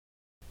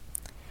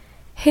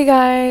Hey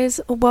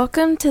guys,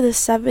 welcome to the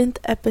 7th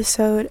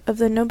episode of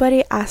the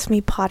Nobody Asked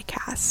Me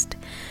podcast.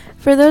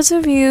 For those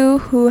of you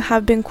who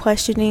have been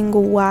questioning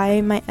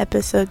why my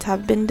episodes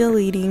have been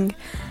deleting,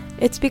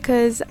 it's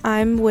because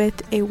I'm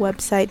with a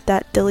website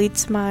that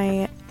deletes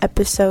my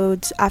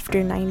episodes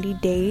after 90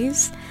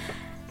 days.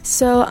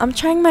 So I'm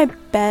trying my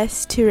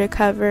best to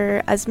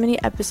recover as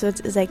many episodes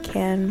as I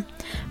can.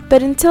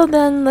 But until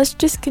then, let's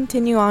just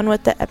continue on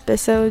with the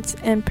episodes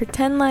and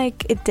pretend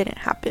like it didn't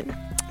happen.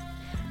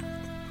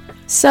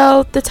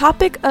 So, the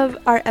topic of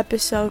our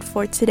episode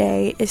for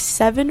today is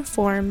 7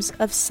 forms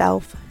of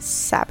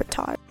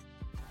self-sabotage.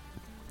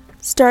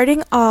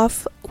 Starting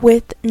off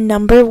with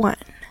number 1,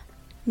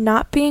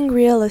 not being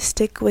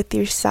realistic with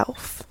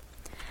yourself.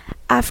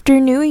 After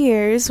New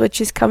Year's, which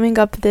is coming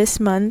up this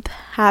month,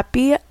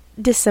 happy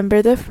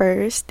December the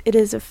 1st, it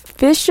is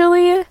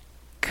officially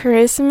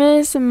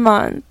Christmas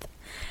month.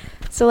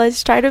 So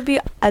let's try to be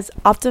as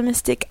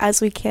optimistic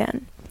as we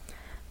can.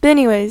 But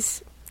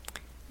anyways,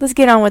 let's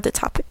get on with the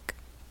topic.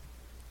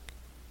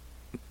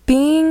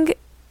 Being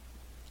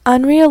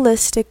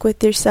unrealistic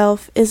with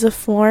yourself is a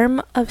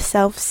form of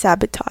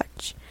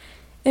self-sabotage.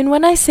 And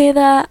when I say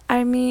that,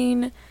 I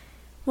mean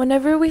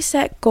whenever we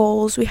set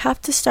goals, we have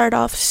to start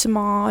off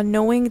small,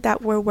 knowing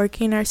that we're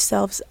working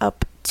ourselves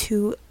up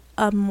to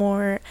a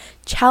more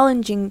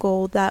challenging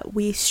goal that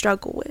we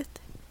struggle with.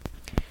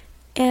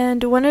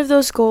 And one of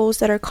those goals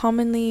that are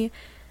commonly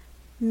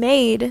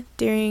made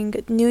during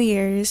New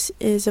Year's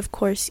is, of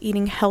course,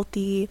 eating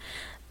healthy,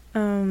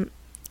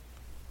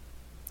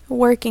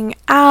 working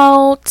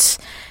out,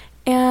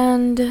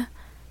 and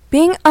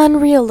being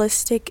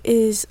unrealistic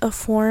is a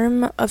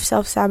form of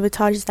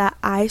self-sabotage that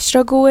I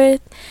struggle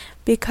with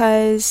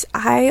because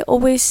I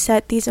always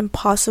set these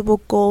impossible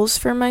goals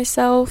for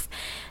myself,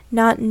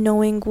 not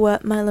knowing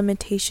what my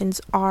limitations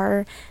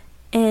are,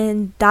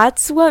 and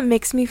that's what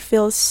makes me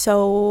feel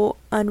so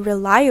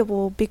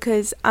unreliable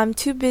because I'm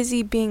too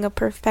busy being a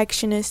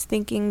perfectionist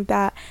thinking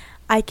that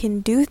I can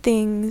do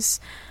things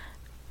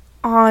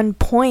on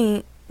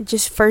point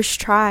just first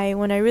try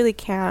when I really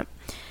can't.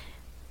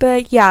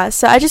 But yeah,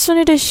 so I just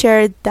wanted to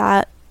share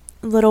that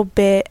little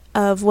bit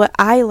of what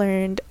I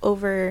learned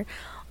over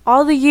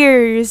all the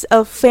years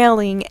of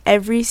failing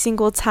every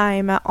single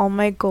time at all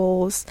my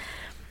goals.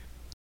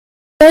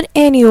 But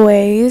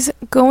anyways,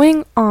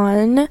 going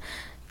on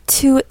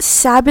to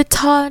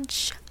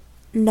sabotage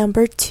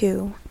number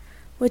 2,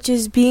 which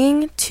is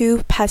being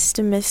too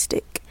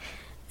pessimistic.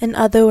 In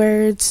other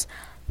words,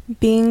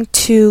 being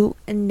too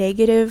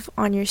negative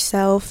on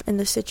yourself and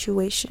the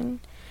situation.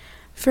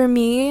 For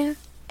me,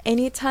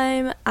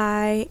 anytime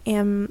I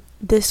am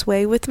this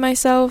way with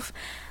myself,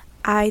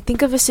 I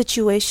think of a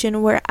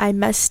situation where I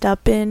messed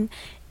up in,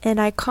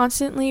 and I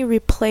constantly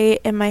replay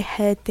it in my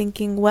head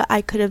thinking what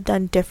I could have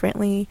done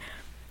differently.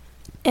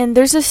 And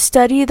there's a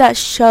study that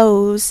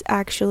shows,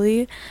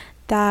 actually,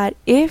 that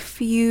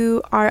if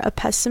you are a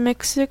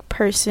pessimistic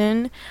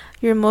person,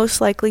 you're most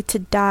likely to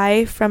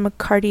die from a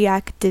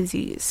cardiac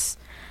disease,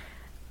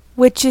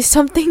 which is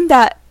something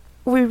that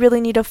we really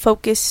need to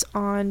focus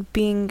on,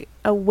 being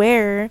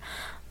aware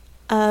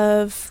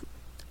of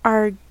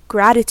our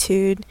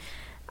gratitude.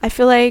 I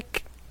feel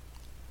like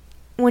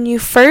when you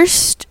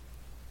first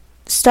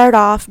start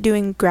off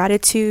doing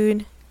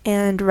gratitude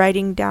and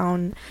writing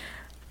down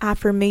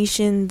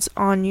affirmations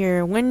on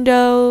your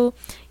window,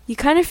 you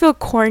kind of feel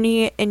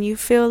corny and you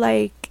feel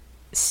like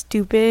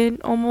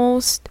stupid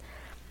almost,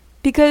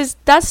 because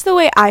that's the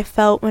way I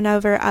felt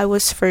whenever I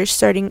was first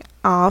starting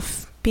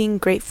off being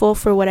grateful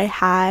for what I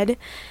had.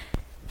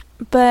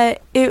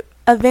 But it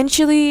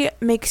eventually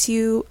makes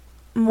you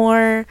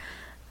more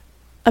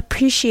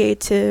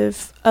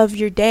appreciative of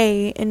your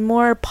day and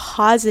more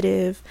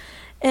positive.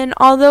 And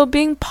although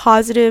being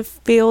positive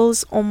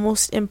feels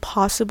almost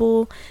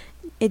impossible,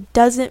 it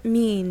doesn't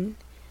mean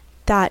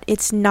that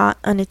it's not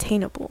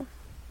unattainable.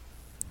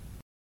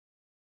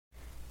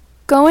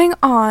 Going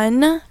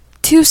on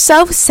to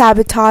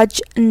self-sabotage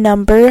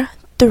number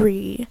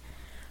 3,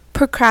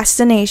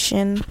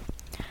 procrastination.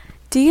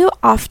 Do you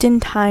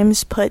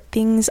oftentimes put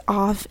things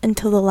off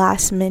until the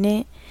last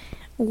minute?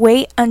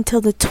 Wait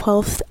until the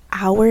 12th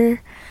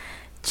hour?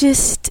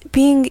 Just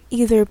being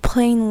either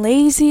plain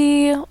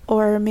lazy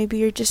or maybe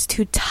you're just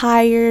too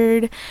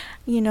tired.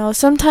 You know,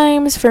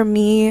 sometimes for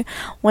me,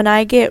 when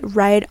I get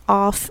right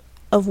off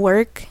of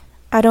work,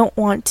 I don't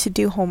want to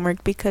do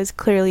homework because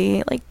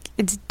clearly,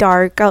 it's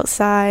dark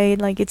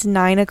outside, it's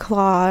 9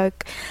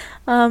 o'clock.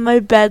 My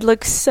bed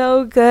looks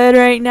so good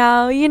right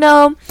now,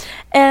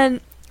 and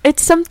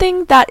it's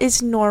something that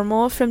is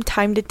normal from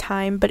time to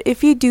time, but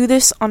if you do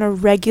this on a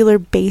regular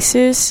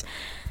basis,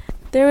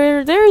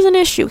 there is an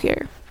issue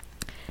here.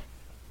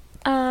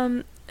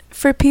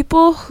 For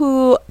people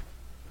who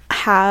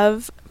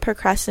have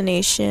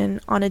procrastination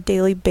on a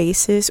daily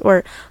basis,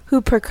 or who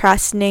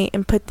procrastinate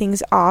and put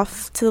things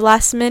off to the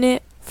last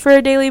minute for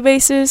a daily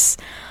basis,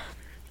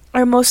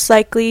 are most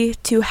likely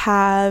to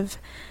have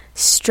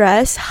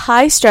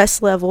high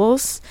stress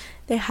levels.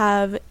 They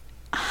have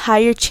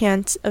higher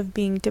chance of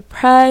being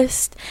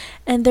depressed,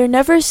 and they're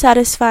never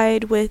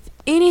satisfied with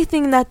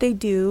anything that they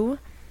do.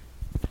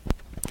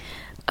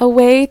 A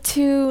way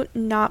to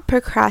not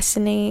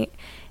procrastinate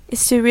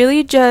is to really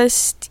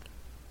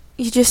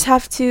you just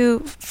have to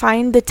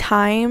find the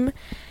time,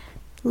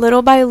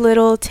 little by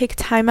little, take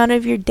time out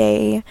of your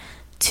day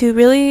to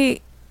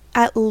really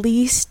at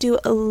least do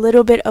a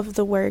little bit of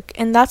the work.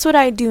 And that's what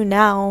I do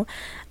now.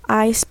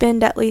 I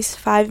spend at least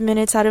 5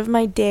 minutes out of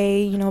my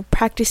day,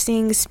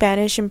 practicing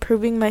Spanish,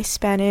 improving my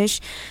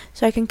Spanish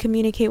so I can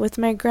communicate with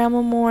my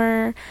grandma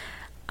more.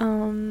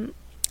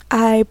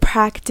 I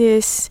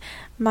practice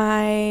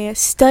my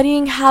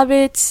studying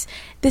habits.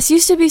 This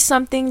used to be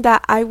something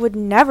that I would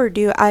never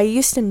do. I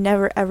used to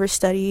never ever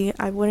study.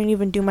 I wouldn't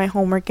even do my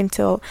homework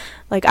until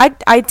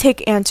I'd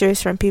take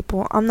answers from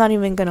people. I'm not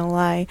even gonna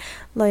lie.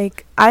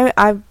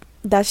 I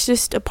that's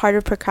just a part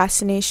of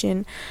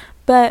procrastination.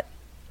 But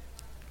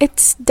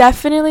it's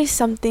definitely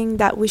something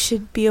that we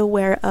should be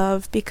aware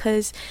of,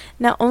 because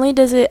not only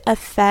does it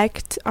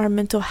affect our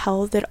mental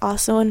health, it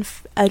also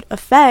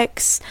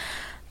affects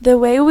the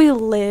way we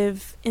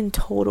live in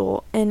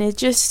total, and it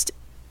just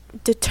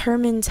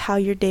determines how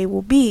your day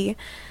will be.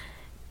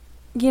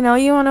 You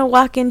want to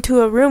walk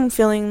into a room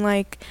feeling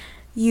like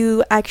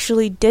you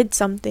actually did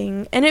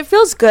something, and it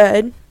feels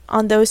good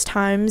on those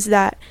times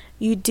that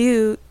you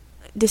do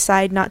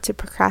decide not to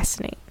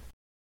procrastinate.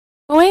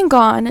 Going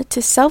on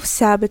to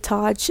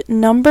self-sabotage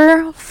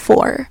number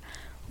 4,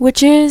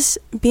 which is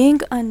being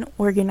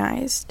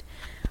unorganized.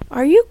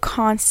 Are you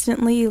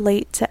constantly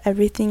late to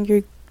everything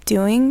you're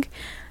doing?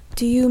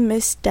 Do you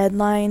miss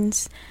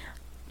deadlines?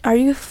 Are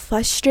you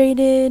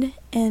frustrated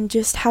and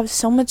just have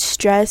so much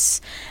stress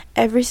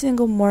every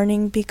single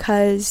morning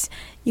because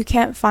you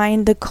can't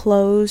find the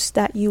clothes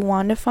that you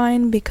want to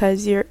find,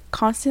 because you're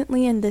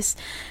constantly in this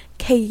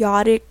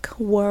chaotic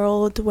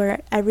world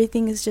where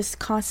everything is just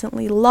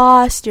constantly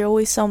lost? You're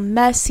always so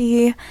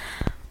messy.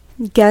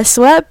 Guess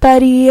what,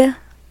 buddy?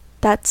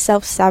 That's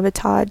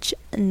self-sabotage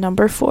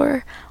number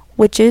 4,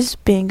 which is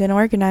being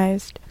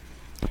unorganized.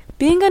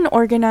 Being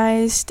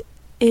unorganized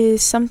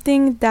is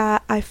something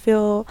that I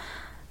feel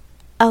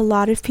a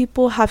lot of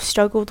people have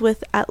struggled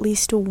with at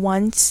least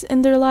once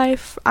in their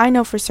life. I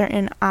know for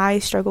certain I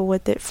struggle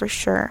with it for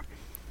sure.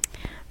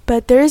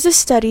 But there is a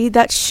study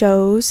that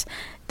shows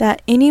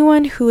that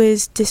anyone who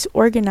is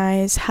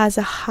disorganized has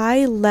a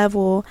high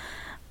level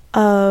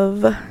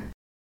of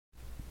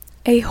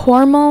a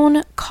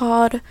hormone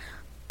called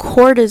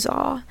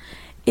cortisol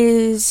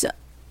is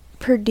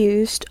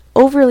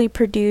overly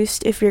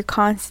produced if you're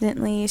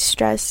constantly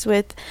stressed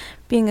with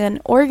being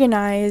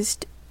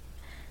unorganized.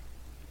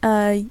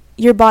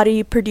 Your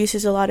body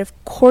produces a lot of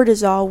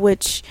cortisol,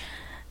 which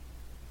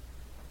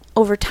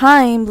over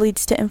time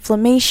leads to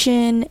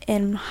inflammation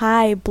and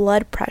high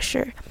blood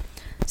pressure.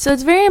 So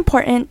it's very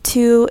important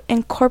to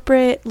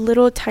incorporate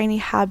little tiny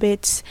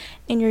habits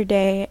in your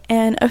day.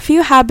 And a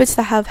few habits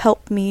that have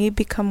helped me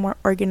become more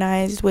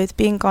organized with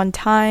being on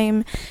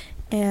time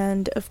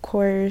and, of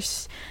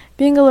course,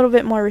 being a little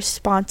bit more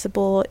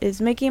responsible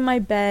is making my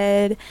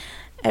bed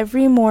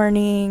every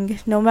morning.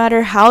 No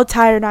matter how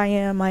tired I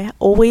am, I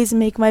always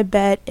make my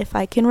bed if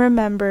I can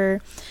remember.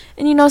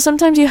 And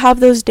sometimes you have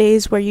those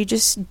days where you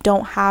just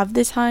don't have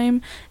the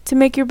time to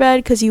make your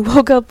bed because you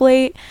woke up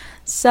late.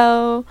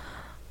 So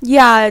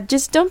yeah,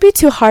 just don't be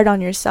too hard on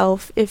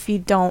yourself if you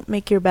don't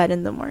make your bed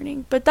in the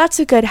morning. But that's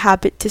a good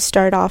habit to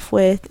start off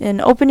with,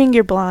 and opening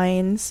your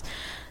blinds.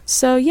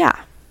 So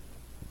yeah.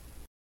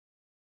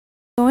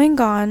 Going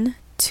on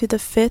to the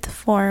 5th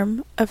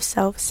form of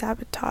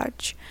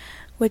self-sabotage,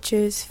 which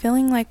is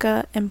feeling like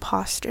an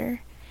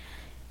impostor.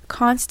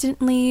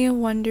 Constantly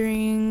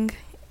being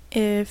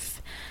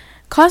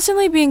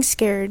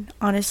scared,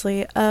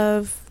 honestly,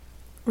 of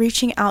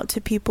reaching out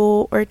to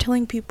people or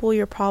telling people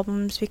your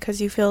problems because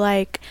you feel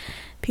like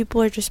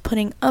people are just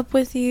putting up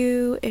with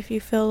you. If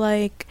you feel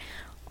like,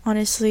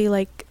 honestly,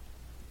 like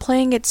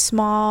playing it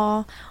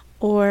small,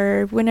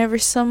 or whenever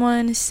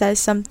someone says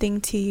something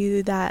to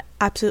you that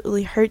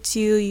absolutely hurts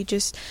you, you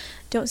just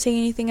don't say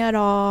anything at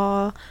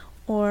all.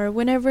 Or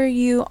whenever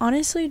you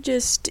honestly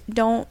just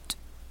don't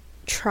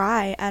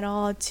try at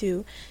all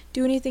to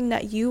do anything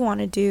that you want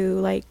to do,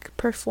 like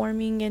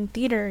performing in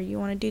theater. You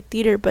want to do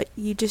theater, but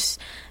you just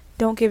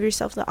don't give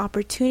yourself the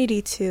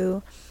opportunity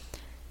to.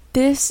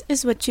 This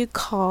is what you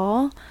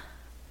call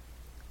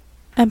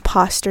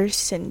imposter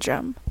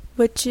syndrome,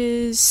 which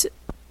is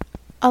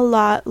a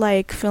lot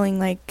like feeling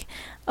like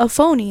a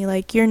phony,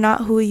 like you're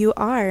not who you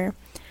are.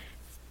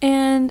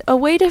 And a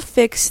way to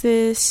fix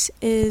this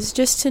is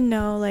just to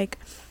know like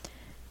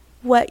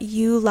what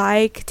you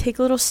like, take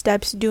little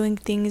steps doing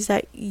things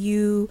that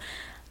you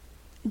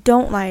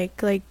don't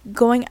like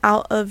going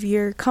out of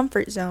your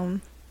comfort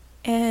zone.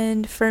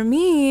 And for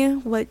me,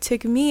 what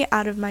took me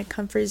out of my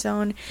comfort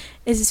zone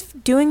is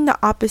doing the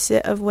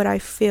opposite of what I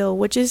feel,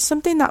 which is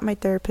something that my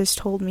therapist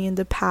told me in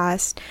the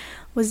past,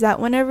 was that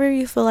whenever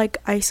you feel like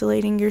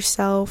isolating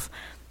yourself,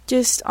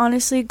 just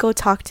honestly go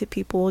talk to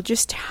people,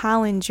 just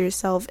challenge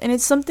yourself. And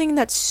it's something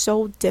that's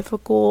so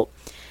difficult,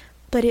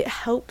 but it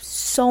helps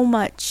so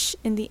much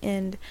in the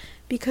end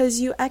because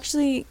you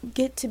actually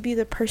get to be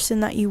the person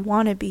that you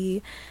want to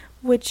be,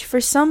 which for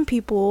some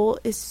people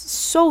is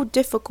so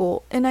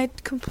difficult, and I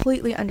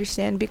completely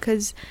understand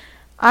because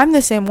I'm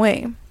the same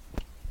way.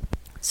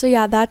 So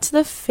yeah, that's the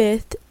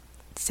 5th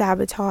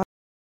sabotage.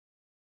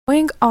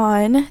 Going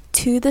on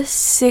to the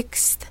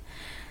 6th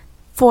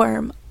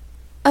form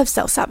of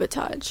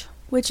self-sabotage,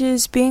 which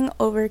is being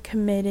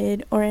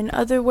overcommitted, or in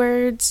other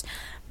words,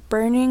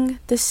 burning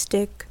the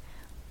stick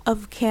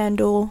of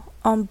candle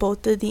on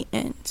both of the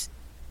ends.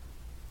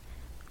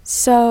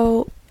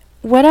 So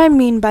what I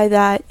mean by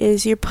that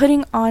is you're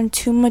putting on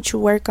too much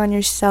work on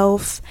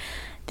yourself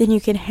than you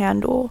can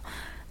handle.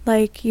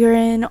 Like, you're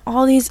in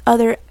all these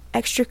other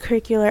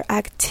extracurricular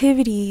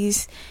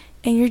activities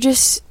and you're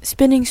just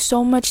spending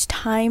so much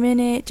time in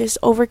it, just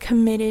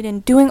overcommitted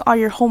and doing all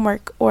your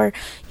homework, or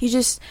you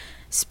just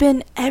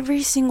spend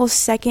every single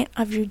second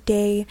of your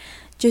day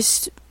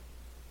just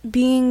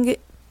being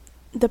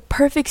the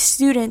perfect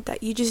student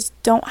that you just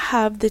don't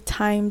have the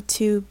time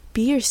to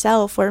be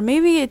yourself. Or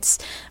maybe it's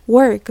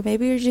work,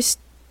 maybe you're just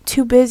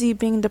too busy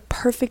being the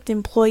perfect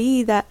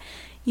employee that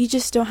you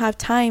just don't have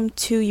time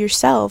to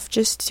yourself,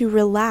 just to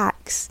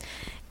relax.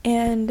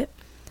 And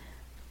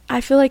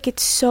I feel like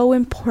it's so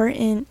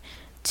important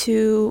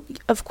to,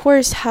 of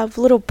course, have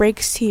little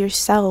breaks to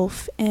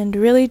yourself and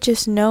really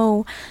just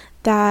know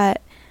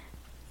that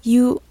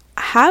you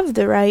have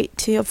the right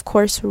to, of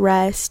course,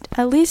 rest.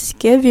 At least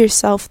give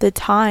yourself the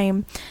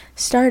time.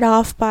 Start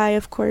off by,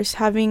 of course,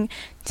 having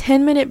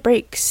 10-minute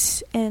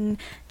breaks and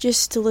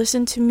just to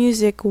listen to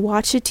music,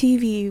 watch a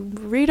TV,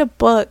 read a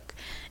book,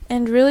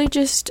 and really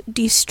just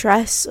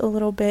de-stress a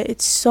little bit.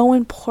 It's so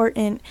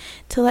important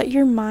to let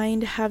your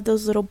mind have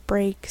those little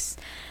breaks.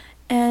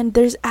 And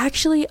there's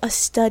actually a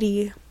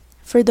study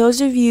for those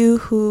of you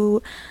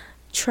who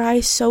try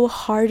so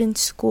hard in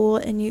school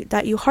and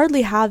that you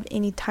hardly have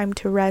any time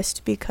to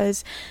rest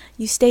because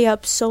you stay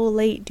up so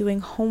late doing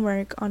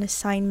homework on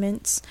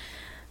assignments.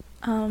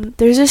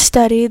 There's a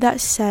study that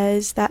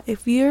says that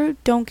if you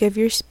don't give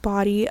your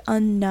body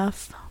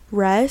enough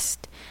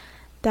rest,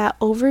 that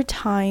over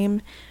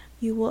time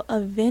you will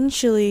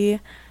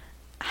eventually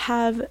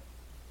have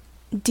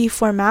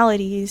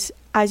deformalities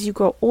as you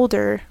grow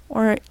older,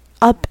 or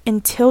up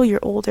until you're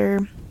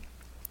older.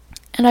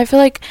 And I feel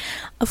like,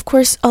 of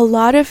course, a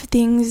lot of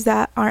things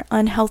that are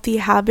unhealthy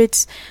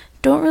habits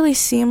don't really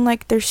seem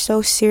like they're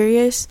so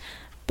serious,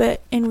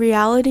 but in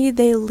reality,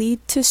 they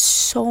lead to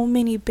so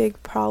many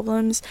big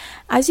problems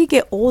as you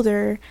get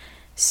older.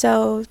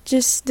 So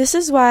this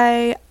is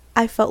why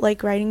I felt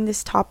like writing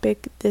this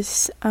topic,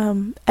 this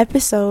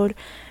episode,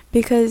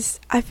 because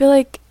I feel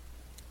like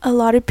a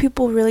lot of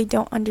people really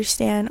don't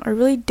understand or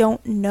really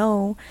don't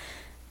know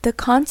the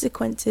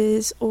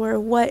consequences or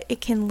what it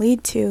can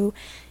lead to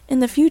in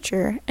the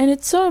future. And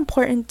it's so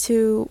important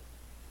to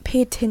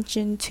pay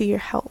attention to your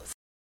health.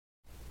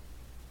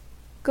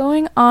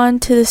 Going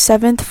on to the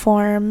 7th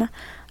form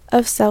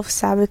of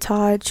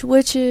self-sabotage,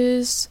 which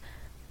is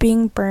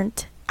being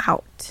burnt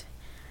out.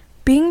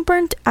 Being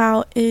burnt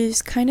out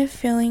is kind of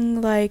feeling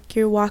like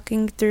you're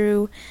walking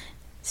through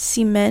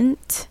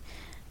cement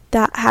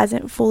that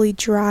hasn't fully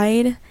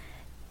dried,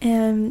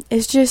 and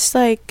it's just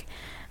like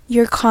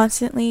you're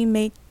constantly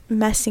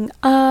messing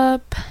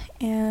up,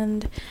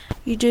 and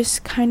you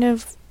just kind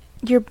of,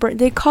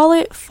 they call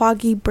it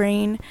foggy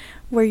brain,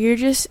 where you're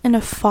just in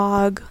a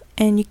fog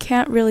and you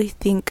can't really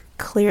think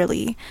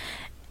clearly.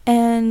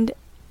 And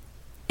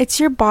it's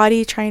your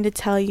body trying to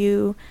tell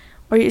you,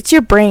 or it's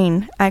your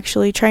brain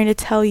actually trying to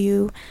tell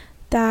you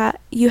that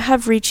you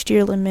have reached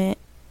your limit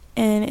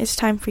and it's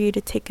time for you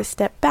to take a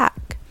step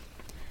back.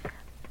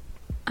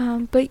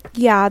 But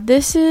yeah,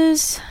 this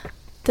is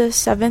the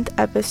 7th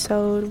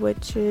episode,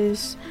 which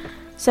is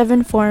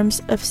 7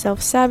 forms of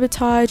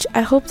self-sabotage.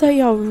 I hope that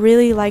y'all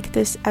really like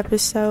this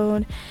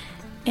episode,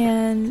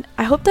 and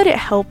I hope that it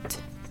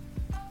helped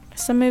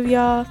some of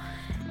y'all.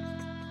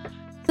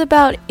 That's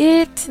about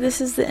it.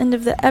 This is the end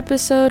of the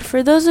episode.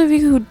 For those of you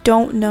who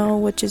don't know,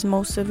 which is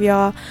most of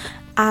y'all,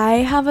 I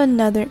have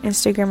another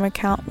Instagram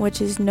account,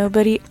 which is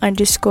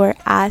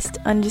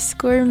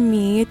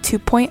nobody_asked_me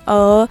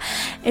 2.0.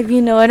 If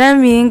you know what I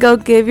mean, go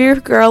give your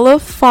girl a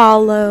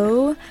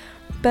follow.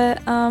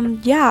 But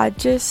yeah,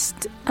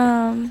 just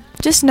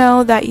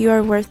know that you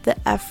are worth the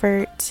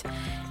effort.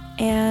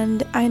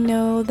 And I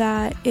know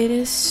that it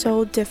is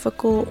so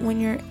difficult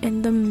when you're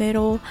in the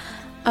middle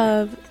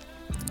of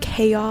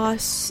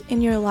chaos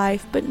in your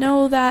life, but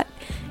know that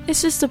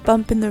it's just a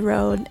bump in the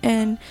road,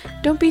 and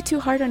don't be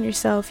too hard on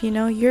yourself. You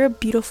know, you're a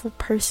beautiful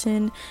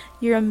person,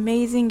 you're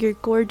amazing, you're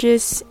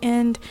gorgeous,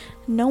 and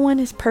no one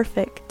is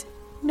perfect.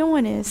 No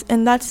one is.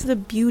 And that's the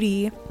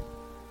beauty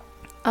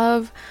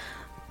of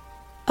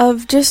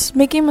just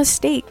making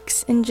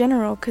mistakes in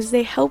general, because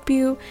they help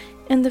you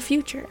in the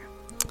future.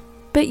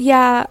 But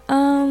yeah,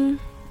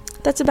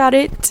 that's about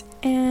it.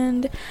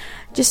 And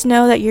just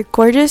know that you're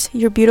gorgeous,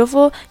 you're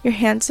beautiful, you're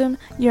handsome,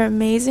 you're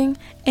amazing,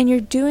 and you're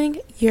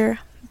doing your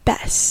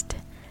best.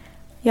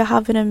 Y'all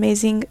have an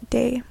amazing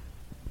day.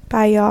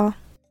 Bye, y'all.